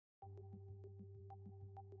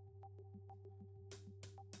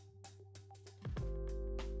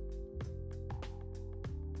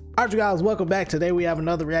Alright, you guys, welcome back. Today we have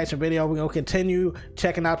another reaction video. We're gonna continue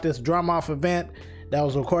checking out this drum off event that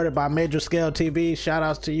was recorded by MajorScaleTV. Shout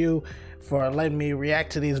outs to you for letting me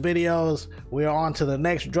react to these videos. We are on to the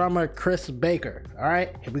next drummer, Chris Baker.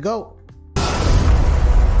 Alright, here we go.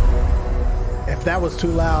 If that was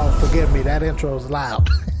too loud, forgive me. That intro is loud.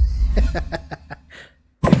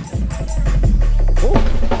 Ooh,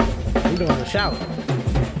 we're doing a shout.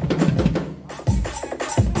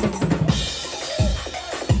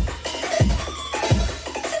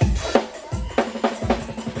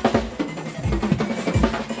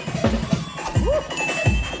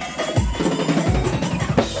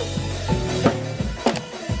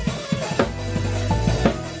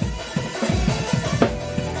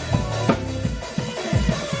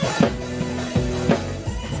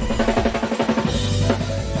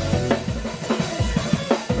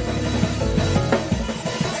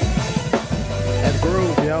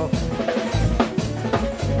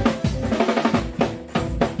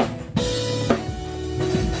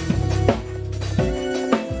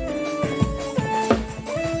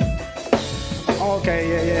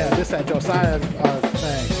 Okay, yeah, this that Josiah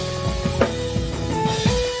thing.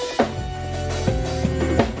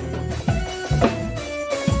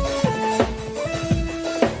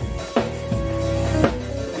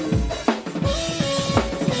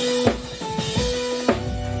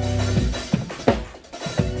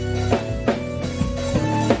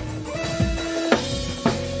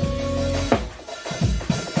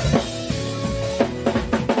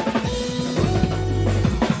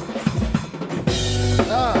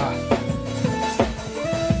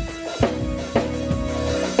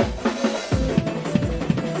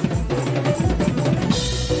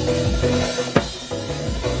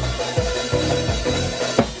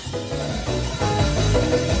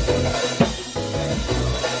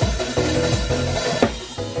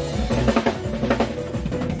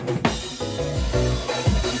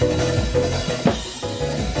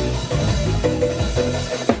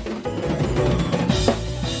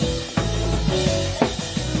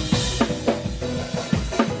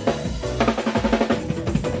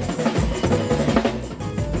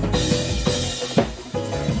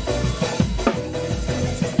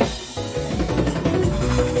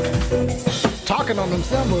 Talking on them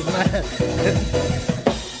cymbals, man.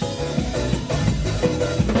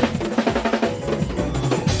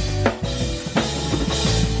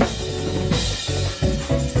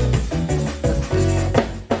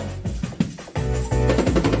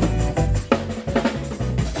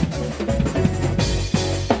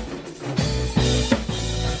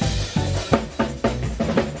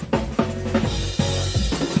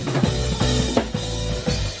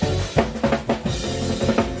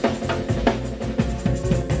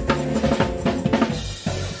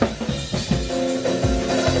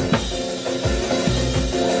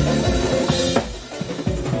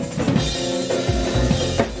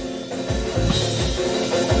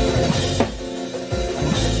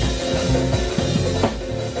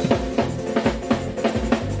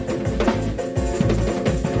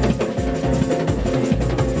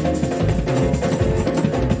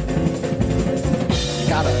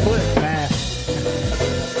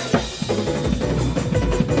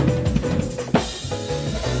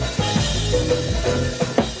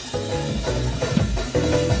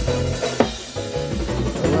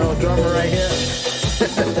 Drummer right here.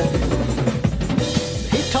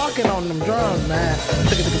 He's talking on them drums, man.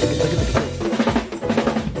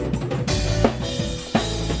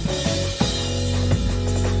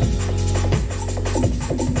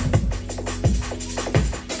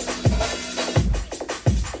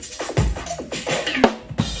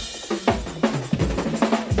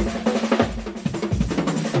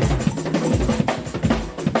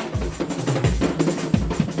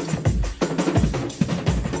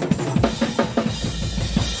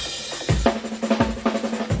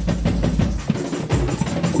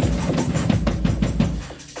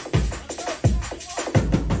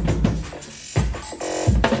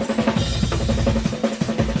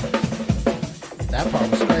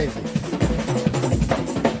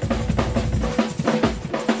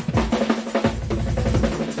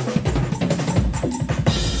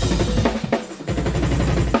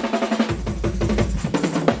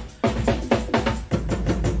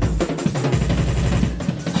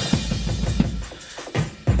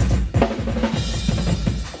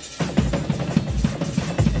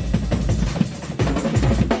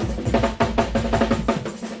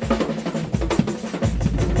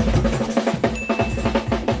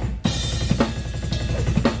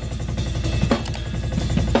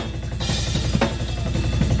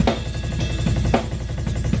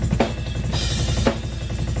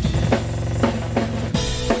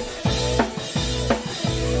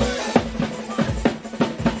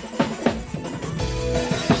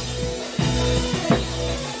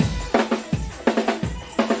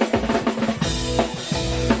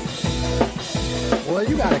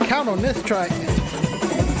 You gotta count on this track.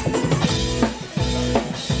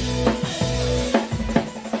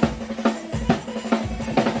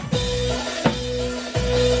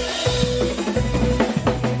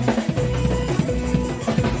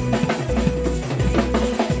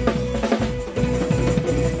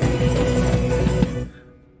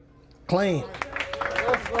 Clean.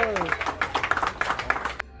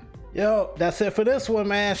 Yo, that's it for this one,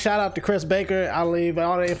 man. Shout out to Chris Baker. I'll leave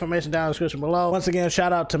all the information down in the description below. Once again,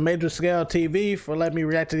 shout out to MajorScaleTV for letting me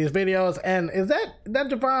react to these videos. And is that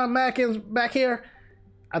Javon Mackins back here?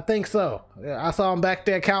 I think so. Yeah, I saw him back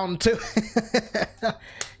there counting too.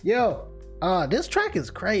 Yo, this track is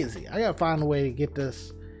crazy. I gotta find a way to get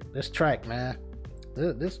this track, man.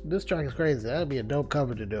 This track is crazy. That'd be a dope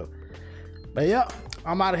cover to do. But yeah,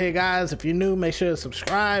 I'm out of here, guys. If you're new, make sure to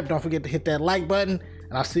subscribe. Don't forget to hit that like button.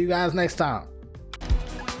 And I'll see you guys next time.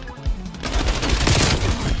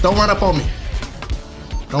 Don't run up on me.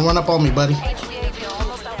 Don't run up on me, buddy.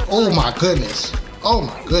 Oh my goodness. Oh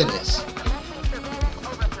my goodness.